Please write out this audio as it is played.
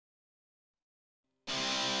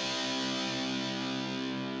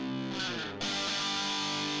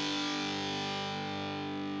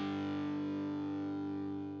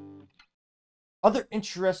Other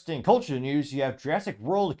interesting culture news, you have Jurassic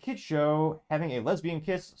World kids show having a lesbian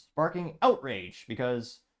kiss sparking outrage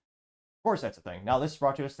because, of course, that's a thing. Now, this is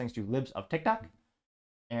brought to us thanks to Libs of TikTok,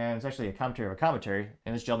 and it's actually a commentary of a commentary,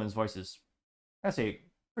 and this gentleman's voice is, I'd say,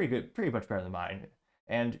 pretty good, pretty much better than mine.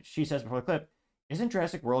 And she says before the clip, "Isn't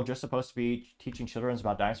Jurassic World just supposed to be teaching children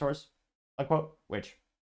about dinosaurs?" Unquote. Which,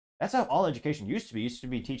 that's how all education used to be. It used to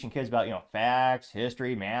be teaching kids about, facts,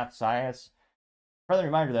 history, math, science. Friendly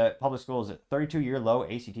reminder that public school is at 32-year low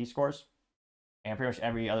ACT scores, and pretty much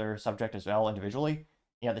every other subject as well individually.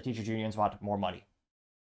 Yet the teachers' unions want more money.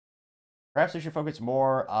 Perhaps they should focus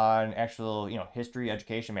more on actual, history,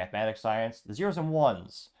 education, mathematics, science, the zeros and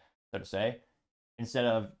ones, so to say, instead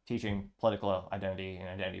of teaching political identity and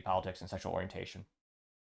identity politics and sexual orientation.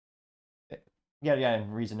 Yet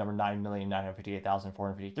again, reason number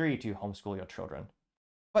 9,958,453 to homeschool your children.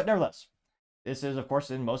 But nevertheless, this is, of course,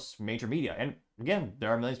 in most major media. And again,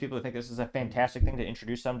 there are millions of people who think this is a fantastic thing to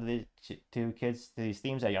introduce them to kids to these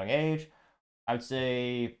themes at a young age. I would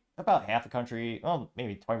say about half the country, well,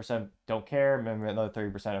 maybe 20% don't care. Maybe another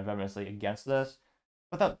 30% are vehemently against this.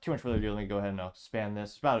 Without too much further ado, let me go ahead and span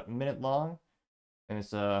this. It's about a minute long. And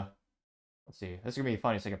it's, let's see. This is going to be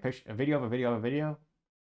funny. It's like a video of a video of a video.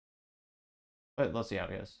 But let's see how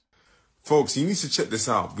it is. Folks, you need to check this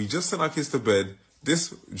out. We just sent our kids to bed.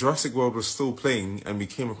 This Jurassic World was still playing, and we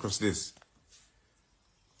came across this.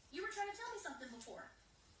 You were trying to tell me something before.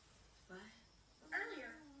 What?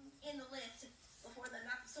 Earlier, in the lift, before the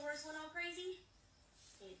Nothosaurus went all crazy.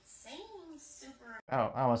 It seems super... I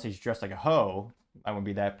don't want to say she's dressed like a hoe. I wouldn't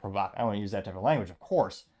be that provocative. I wouldn't use that type of language, of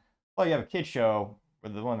course. Well, you have a kid show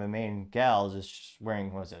where one of the main gals is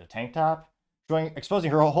wearing, what is it, a tank top?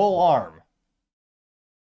 Exposing her whole arm.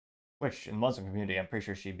 Which, in the Muslim community, I'm pretty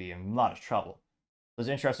sure she'd be in a lot of trouble. So it's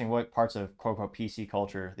interesting what parts of quote-unquote PC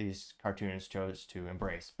culture these cartoons chose to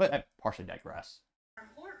embrace. But I partially digress.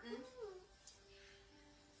 Important.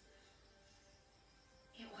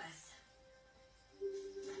 It was.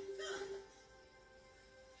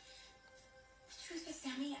 The truth is,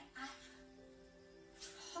 Sammy, I've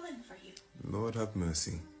fallen for you. Lord have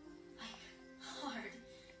mercy. Like, hard.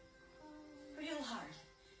 Real hard.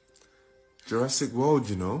 Jurassic World,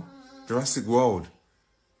 you know? Jurassic World.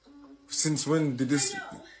 Since when did this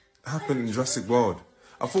happen in Jurassic World?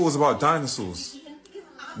 I thought it was about dinosaurs.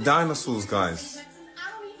 Dinosaurs, guys.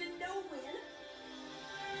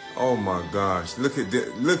 Oh my gosh. Look at this.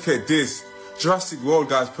 Look at this. Jurassic World,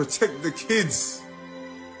 guys. Protect the kids.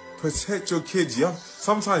 Protect your kids.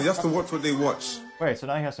 Sometimes you have to watch what they watch. Wait, so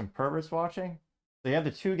now you have some perverts watching? So you have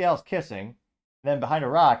the two gals kissing, and then behind a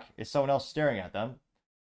rock is someone else staring at them.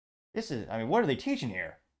 What are they teaching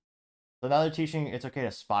here? So now they're teaching it's okay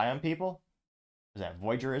to spy on people? Is that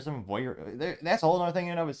voyeurism? That's a whole other thing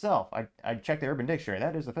in and of itself. I checked the Urban Dictionary.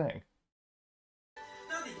 That is a thing.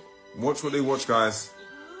 Watch what they watch, guys.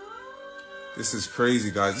 This is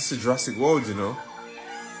crazy, guys. This is Jurassic World, you know?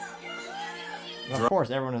 And of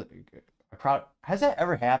course, everyone... A crowd... Has that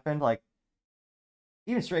ever happened? Like,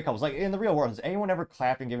 even straight couples. Like, in the real world, has anyone ever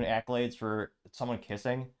clapped and given accolades for someone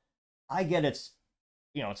kissing? I get it's...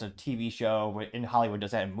 it's a TV show, but in Hollywood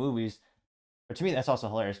does that in movies. But to me, that's also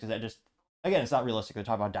hilarious because that just, again, it's not realistic to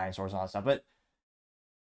talk about dinosaurs and all that stuff. But,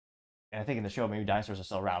 and I think in the show, maybe dinosaurs are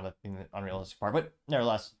still around, but in the unrealistic part. But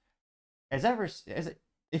nevertheless, if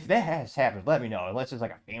that has happened, let me know. Unless it's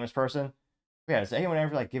like a famous person. Yeah, has anyone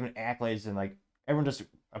ever like given accolades and like everyone just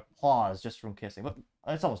applause just from kissing? But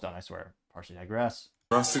it's almost done, I swear. Partially digress.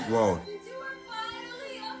 Jurassic World.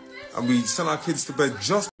 And we sent our kids to bed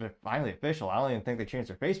just... They're finally official. I don't even think they changed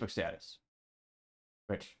their Facebook status.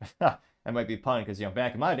 Which, that might be a pun, because,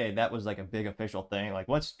 back in my day, that was like a big official thing. Like,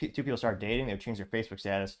 once two people started dating, they would change their Facebook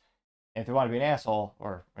status. And if they wanted to be an asshole,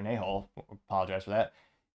 or an a-hole, apologize for that,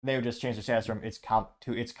 they would just change their status from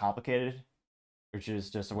it's complicated, which is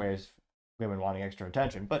just a way of women wanting extra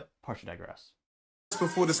attention, but partially digress.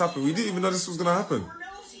 Before this happened, we didn't even know this was going to happen.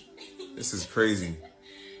 This is crazy.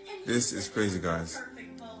 This is crazy, guys.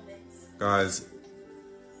 Guys,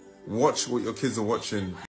 watch what your kids are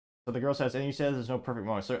watching. So the girl says, and you said there's no perfect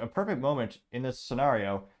moment. So a perfect moment in this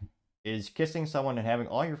scenario is kissing someone and having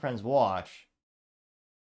all your friends watch.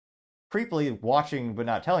 Creepily watching but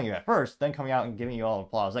not telling you at first, then coming out and giving you all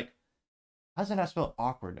applause. Like, how does that not spell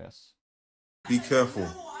awkwardness? Be careful.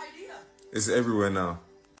 It's everywhere now.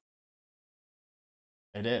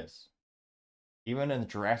 It is. Even in the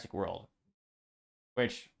Jurassic World.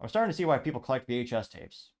 Which, I'm starting to see why people collect VHS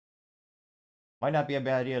tapes. Might not be a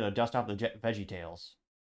bad idea to dust off the Veggie Tales.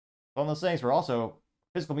 One of those things where also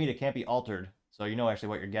physical media can't be altered, so you know actually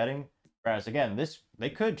what you're getting. Whereas again, they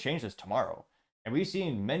could change this tomorrow. And we've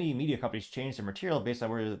seen many media companies change their material based on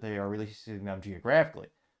where they are releasing them geographically.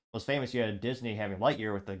 Most famous, you had Disney having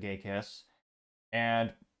Lightyear with the gay kiss.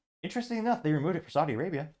 And interestingly enough, they removed it for Saudi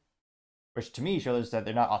Arabia, which to me shows that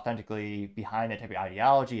they're not authentically behind that type of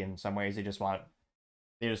ideology. In some ways, they just want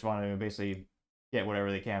to basically get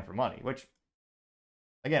whatever they can for money, which,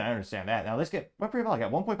 again, I understand that. Now, let's get pretty well. I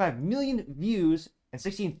got 1.5 million views and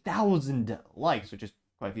 16,000 likes, which is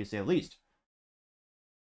quite a few to say the least.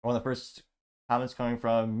 One of the first comments coming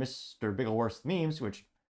from Mr. Biggleworth Memes, which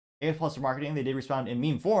A+ for marketing, they did respond in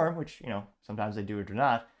meme form, which, sometimes they do or do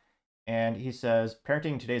not. And he says,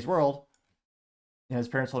 parenting in today's world, and his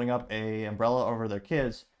parents holding up a umbrella over their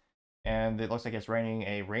kids, and it looks like it's raining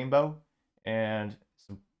a rainbow, and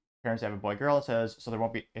some parents have a boy girl. It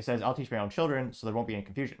says, I'll teach my own children so there won't be any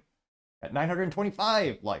confusion. At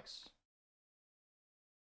 925 likes.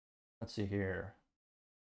 Let's see here.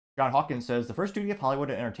 John Hawkins says, the first duty of Hollywood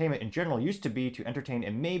and entertainment in general used to be to entertain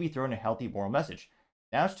and maybe throw in a healthy moral message.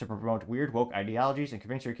 Now it's to promote weird woke ideologies and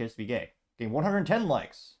convince your kids to be gay. Getting 110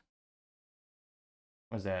 likes.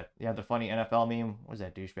 What was that? Yeah, the funny NFL meme. What was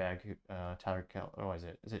that douchebag? Tyler Kelsey. Oh, is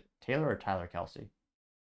it? Is it Taylor or Tyler Kelsey?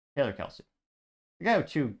 Taylor Kelsey. The guy with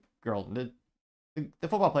two girl. The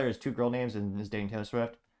football player has two girl names and is dating Taylor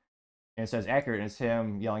Swift. And it says accurate, and it's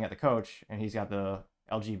him yelling at the coach, and he's got the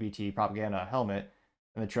LGBT propaganda helmet,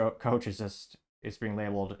 and the coach it's being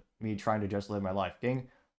labeled me trying to just live my life. Getting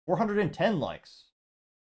 410 likes.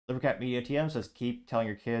 Livercat Media TM says keep telling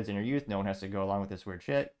your kids and your youth no one has to go along with this weird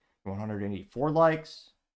shit. 184 likes.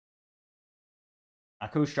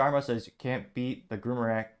 Akush Sharma says you can't beat the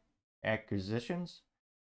groomer acquisitions,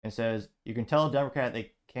 and says you can tell a Democrat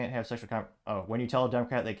they can't have sexual when you tell a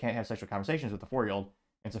Democrat they can't have sexual conversations with a 4-year-old,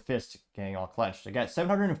 it's a fist getting all clenched. I got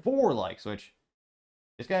 704 likes, which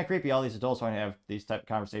is kind of creepy. All these adults want to have these type of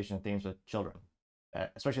conversation and themes with children,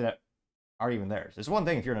 especially that aren't even theirs. It's one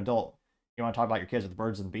thing if you're an adult, you want to talk about your kids with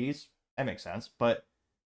birds and bees, that makes sense. But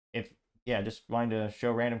if just wanting to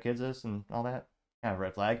show random kids this and all that, kind of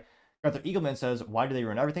red flag. Arthur Eagleman says, why do they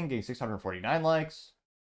ruin everything? Getting 649 likes.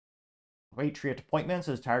 Wait, Tree Appointment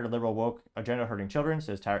says, tired of liberal woke agenda hurting children.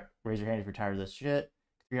 Says, raise your hand if you're tired of this shit.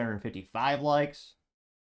 355 likes.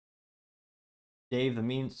 Dave the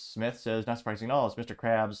Mean Smith says, not surprising at all, it's Mr.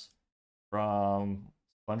 Krabs from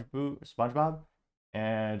SpongeBob.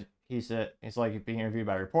 And he said, it's like being interviewed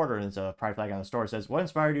by a reporter, and it's a pride flag on the store. It says, what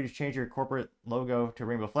inspired you to change your corporate logo to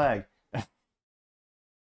rainbow flag?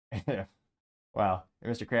 Wow.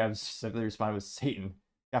 And Mr. Krabs simply responded with Satan.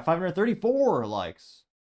 Got 534 likes,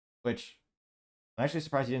 which I'm actually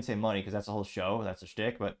surprised he didn't say money, because that's the whole show. That's a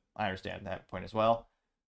shtick, but I understand that point as well.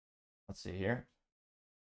 Let's see here.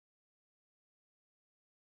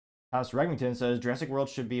 Thomas Regington says, Jurassic World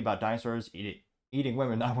should be about dinosaurs eating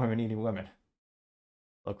women, not women eating women.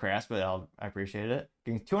 A little crass, but I appreciate it.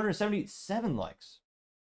 Getting 277 likes.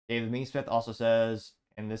 David Meansmith also says,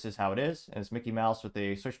 and this is how it is, and it's Mickey Mouse with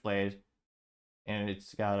a switchblade, and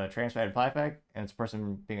it's got a transmitted pie effect, and it's a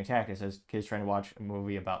person being attacked. It says, kids trying to watch a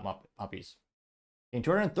movie about puppies. Getting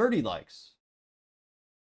 230 likes.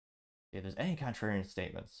 If there's any contrarian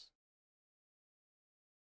statements.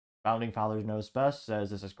 Founding Fathers Knows Best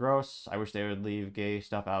says, this is gross. I wish they would leave gay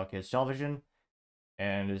stuff out of kids' television.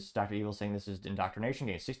 And it's Dr. Evil saying this is indoctrination,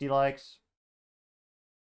 getting 60 likes.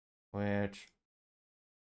 Which...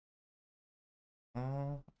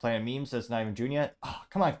 Planet Memes says not even June yet. Oh,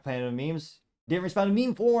 come on, Planet Memes. Didn't respond to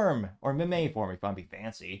meme form. Or meme form, if you want to be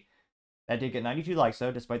fancy. That did get 92 likes,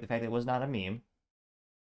 though, despite the fact that it was not a meme.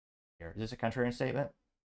 Here, is this a contrarian statement?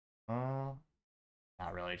 Not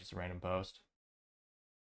really, just a random post.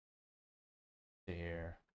 Let's see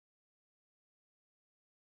here.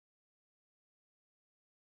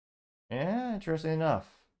 Yeah, interesting enough.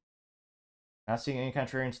 Not seeing any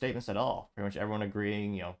contrarian statements at all. Pretty much everyone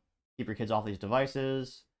agreeing, keep your kids off these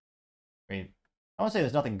devices. I mean, I won't say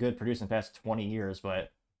there's nothing good produced in the past 20 years,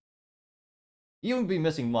 but you wouldn't be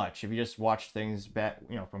missing much if you just watched things back,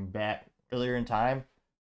 from back earlier in time.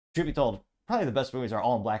 Truth be told, probably the best movies are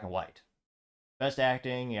all in black and white. Best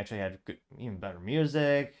acting, you actually had good, even better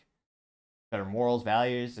music, better morals,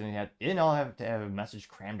 values, and you didn't all have to have a message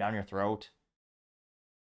crammed down your throat.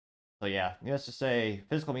 So yeah, let's just say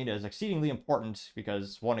physical media is exceedingly important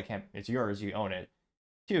because one, it's yours, you own it.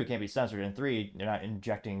 Two, it can't be censored, and three, you're not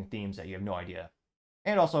injecting themes that you have no idea.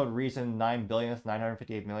 And also reason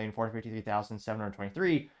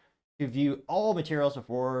 9,958,453,723 to view all materials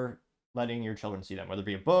before letting your children see them, whether it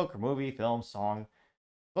be a book or movie, film, song.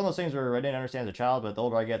 It's one of those things where I didn't understand as a child, but the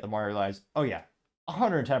older I get, the more I realize, oh yeah,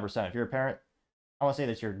 110%. If you're a parent, I want to say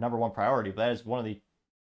that's your number one priority, but that is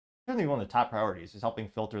certainly one of the top priorities, is helping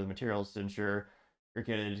filter the materials to ensure your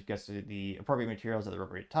kid gets the appropriate materials at the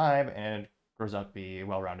appropriate time and grows up to be a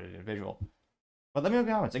well-rounded individual. But let me know in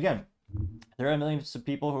the comments. Again, there are millions of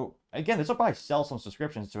people who, again, this will probably sell some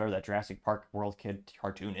subscriptions to whatever that Jurassic Park World Kid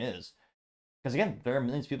cartoon is. Because again, there are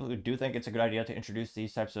millions of people who do think it's a good idea to introduce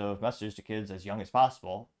these types of messages to kids as young as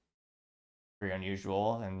possible. Very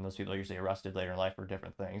unusual, and those people are usually arrested later in life for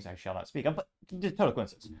different things I shall not speak of, but just total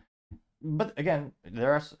coincidence. But again,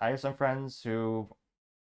 I have some friends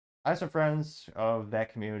of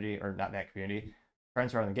that community, or not that community,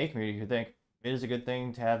 friends who are in the gay community who think it is a good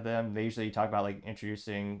thing to have them. They usually talk about like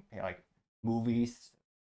introducing like movies,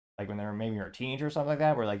 like when they're maybe a teenager or something like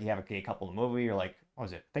that, where like you have a gay couple in a movie, or like, what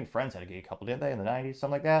was it? I think Friends had a gay couple, didn't they, in the 90s,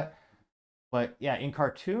 something like that. But yeah, in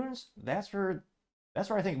cartoons, that's where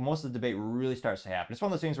I think most of the debate really starts to happen. It's one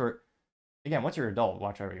of those things where, again, once you're an adult,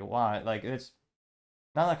 watch whatever you want. Like, it's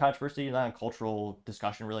not a controversy, not a cultural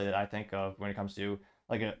discussion really that I think of when it comes to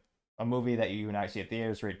like a movie that you and I see at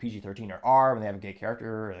theaters rated PG-13 or R when they have a gay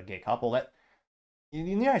character or a gay couple. That in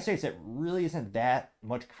the United States, it really isn't that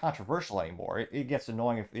much controversial anymore. It gets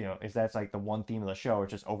annoying if that's like the one theme of the show.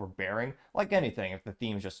 It's just overbearing, like anything. If the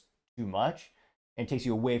theme is just too much and takes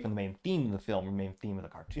you away from the main theme of the film or main theme of the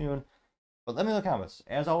cartoon. But let me know in the comments.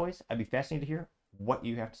 As always, I'd be fascinated to hear what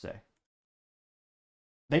you have to say.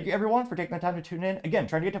 Thank you everyone for taking the time to tune in. Again,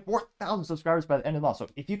 trying to get to 4,000 subscribers by the end of the month. So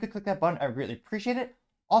if you could click that button, I would greatly appreciate it.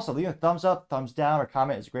 Also, leave a thumbs up, thumbs down, or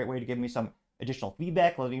comment is a great way to give me some additional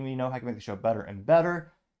feedback, letting me know how I can make the show better and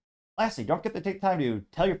better. Lastly, don't forget to take the time to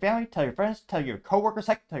tell your family, tell your friends, tell your coworkers,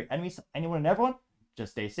 heck, tell your enemies, anyone and everyone.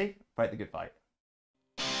 Just stay safe, fight the good fight.